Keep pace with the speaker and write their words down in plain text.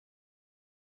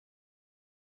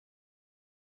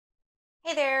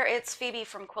Hey there, it's Phoebe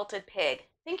from Quilted Pig.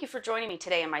 Thank you for joining me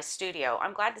today in my studio.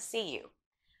 I'm glad to see you.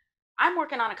 I'm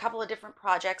working on a couple of different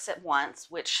projects at once,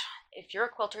 which, if you're a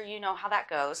quilter, you know how that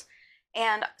goes.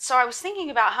 And so I was thinking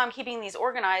about how I'm keeping these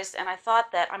organized, and I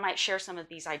thought that I might share some of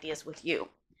these ideas with you.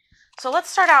 So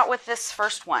let's start out with this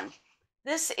first one.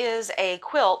 This is a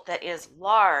quilt that is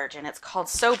large, and it's called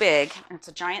So Big, and it's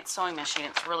a giant sewing machine.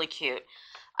 It's really cute.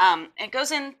 It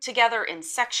goes in together in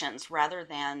sections rather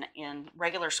than in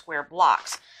regular square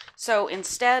blocks. So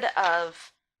instead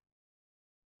of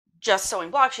just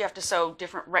sewing blocks, you have to sew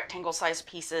different rectangle sized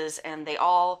pieces and they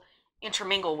all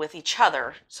intermingle with each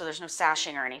other. So there's no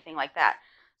sashing or anything like that.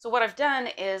 So what I've done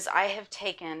is I have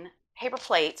taken paper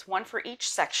plates, one for each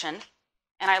section,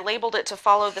 and I labeled it to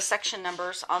follow the section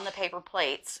numbers on the paper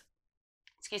plates.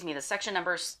 Excuse me, the section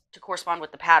numbers to correspond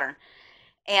with the pattern.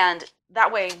 And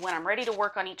that way, when I'm ready to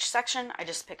work on each section, I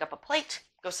just pick up a plate,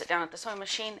 go sit down at the sewing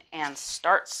machine, and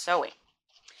start sewing.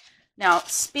 Now,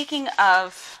 speaking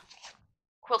of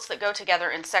quilts that go together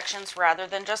in sections rather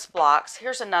than just blocks,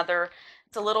 here's another.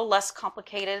 It's a little less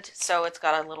complicated, so it's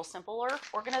got a little simpler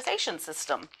organization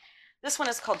system. This one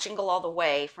is called Jingle All the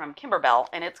Way from Kimberbell,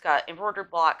 and it's got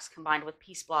embroidered blocks combined with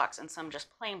piece blocks and some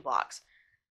just plain blocks.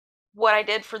 What I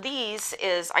did for these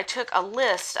is I took a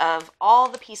list of all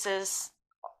the pieces,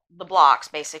 the blocks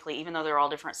basically, even though they're all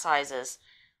different sizes,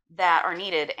 that are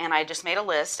needed, and I just made a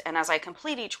list, and as I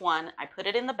complete each one, I put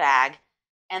it in the bag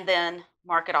and then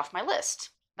mark it off my list.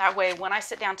 That way, when I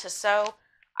sit down to sew,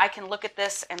 I can look at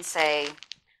this and say,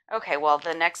 okay, well,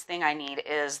 the next thing I need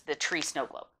is the tree snow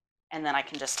globe, and then I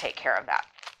can just take care of that.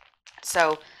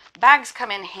 So bags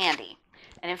come in handy.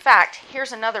 And in fact,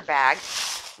 here's another bag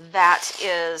that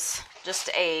is just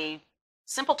a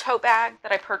simple tote bag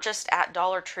that I purchased at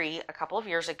Dollar Tree a couple of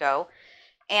years ago.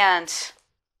 And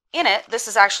in it, this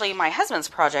is actually my husband's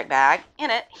project bag.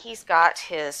 In it, he's got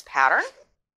his pattern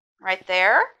right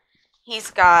there.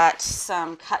 He's got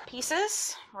some cut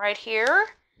pieces right here.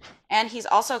 And he's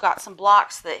also got some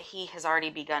blocks that he has already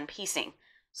begun piecing.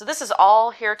 So this is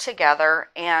all here together.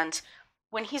 And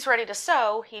when he's ready to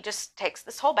sew, he just takes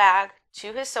this whole bag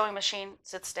to his sewing machine,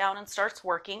 sits down and starts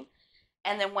working.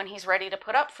 And then when he's ready to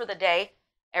put up for the day,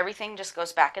 everything just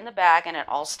goes back in the bag and it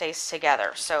all stays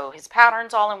together. So his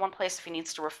pattern's all in one place if he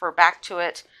needs to refer back to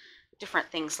it, different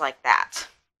things like that.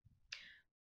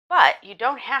 But you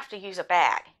don't have to use a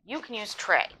bag. You can use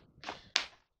tray.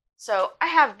 So I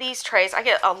have these trays. I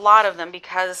get a lot of them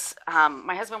because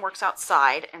my husband works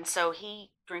outside, and so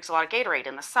he drinks a lot of Gatorade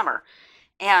in the summer.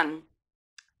 And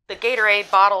the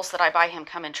Gatorade bottles that I buy him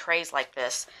come in trays like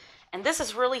this. And this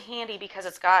is really handy because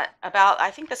it's got about,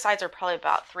 I think the sides are probably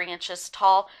about 3 inches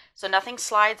tall, so nothing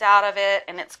slides out of it,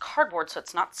 and it's cardboard, so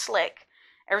it's not slick.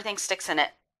 Everything sticks in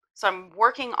it. So I'm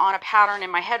working on a pattern in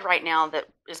my head right now that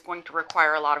is going to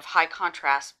require a lot of high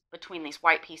contrast between these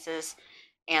white pieces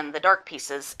and the dark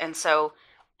pieces. And so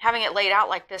having it laid out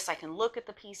like this, I can look at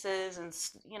the pieces and,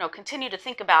 continue to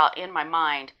think about in my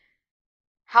mind,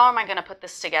 how am I going to put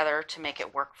this together to make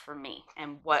it work for me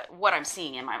and what I'm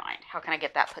seeing in my mind? How can I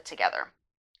get that put together?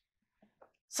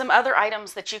 Some other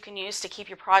items that you can use to keep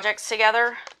your projects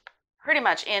together, pretty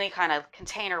much any kind of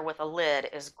container with a lid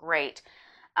is great.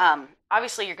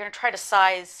 Obviously, you're going to try to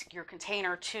size your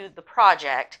container to the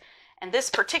project. And this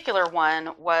particular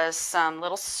one was some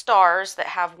little stars that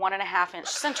have 1.5-inch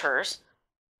centers.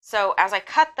 So as I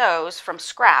cut those from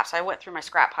scraps, I went through my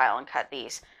scrap pile and cut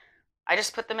these. I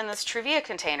just put them in this Truvia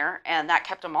container, and that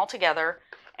kept them all together.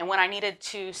 And when I needed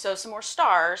to sew some more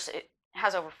stars, it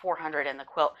has over 400 in the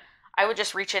quilt, I would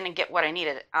just reach in and get what I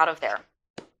needed out of there.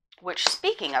 Which,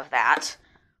 speaking of that,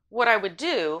 what I would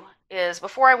do is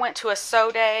before I went to a sew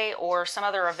day or some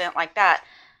other event like that,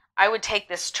 I would take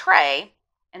this tray,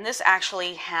 and this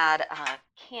actually had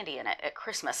candy in it at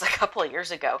Christmas a couple of years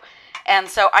ago. And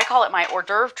so I call it my hors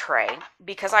d'oeuvre tray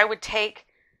because I would take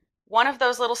one of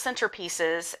those little center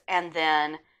pieces and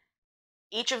then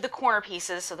each of the corner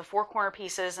pieces, so the 4 corner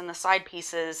pieces and the side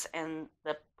pieces and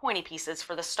the pointy pieces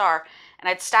for the star, and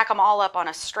I'd stack them all up on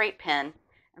a straight pin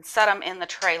and set them in the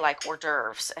tray like hors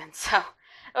d'oeuvres. And so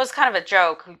it was kind of a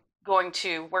joke going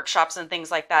to workshops and things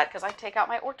like that because I'd take out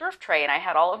my hors d'oeuvre tray and I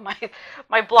had all of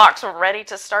my blocks ready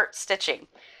to start stitching.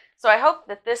 So I hope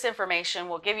that this information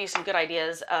will give you some good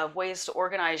ideas of ways to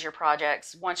organize your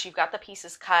projects once you've got the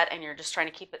pieces cut and you're just trying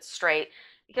to keep it straight,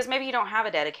 because maybe you don't have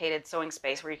a dedicated sewing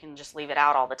space where you can just leave it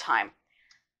out all the time.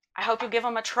 I hope you'll give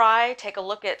them a try. Take a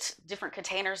look at different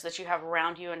containers that you have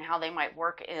around you and how they might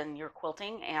work in your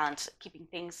quilting and keeping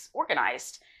things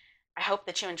organized. I hope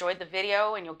that you enjoyed the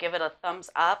video and you'll give it a thumbs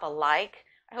up, a like.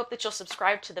 I hope that you'll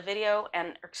subscribe to the video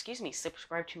and,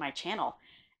 subscribe to my channel.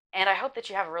 And I hope that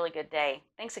you have a really good day.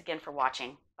 Thanks again for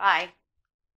watching. Bye.